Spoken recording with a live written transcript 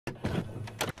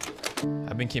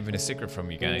I've been keeping a secret from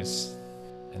you guys,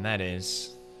 and that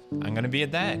is, I'm gonna be a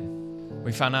dad.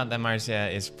 We found out that Marcia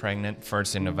is pregnant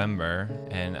first in November,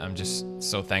 and I'm just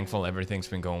so thankful everything's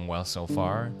been going well so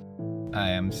far. I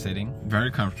am sitting very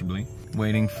comfortably,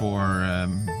 waiting for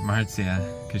Marcia,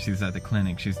 because she's at the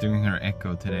clinic. She's doing her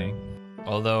echo today.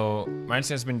 Although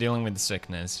Marcia's been dealing with the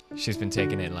sickness, she's been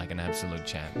taking it like an absolute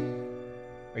champ.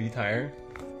 Are you tired?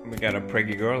 We got a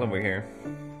preggy girl over here.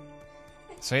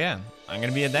 So yeah, I'm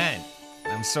gonna be a dad.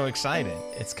 I'm so excited.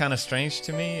 It's kind of strange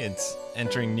to me. It's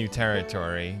entering new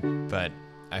territory, but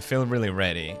I feel really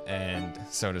ready, and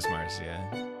so does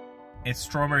Marcia. It's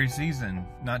strawberry season,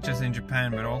 not just in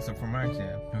Japan, but also for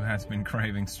Marcia, who has been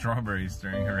craving strawberries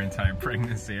during her entire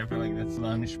pregnancy. I feel like that's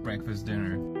lunch, breakfast,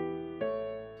 dinner.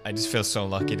 I just feel so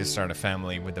lucky to start a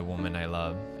family with the woman I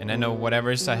love, and I know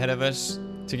whatever's ahead of us,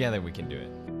 together we can do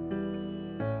it.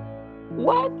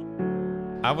 What?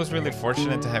 I was really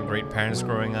fortunate to have great parents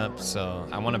growing up, so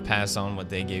I want to pass on what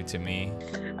they gave to me.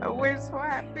 We're so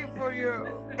happy for you.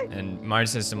 And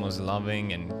Marcia's the most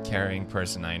loving and caring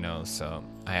person I know, so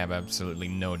I have absolutely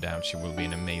no doubt she will be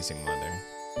an amazing mother.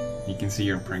 You can see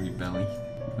your pregnant belly.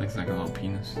 Looks like a little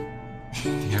penis.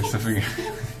 You have to figure.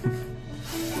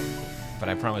 But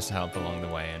I promise to help along the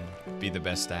way and be the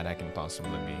best dad I can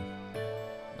possibly be.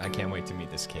 I can't wait to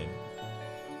meet this kid.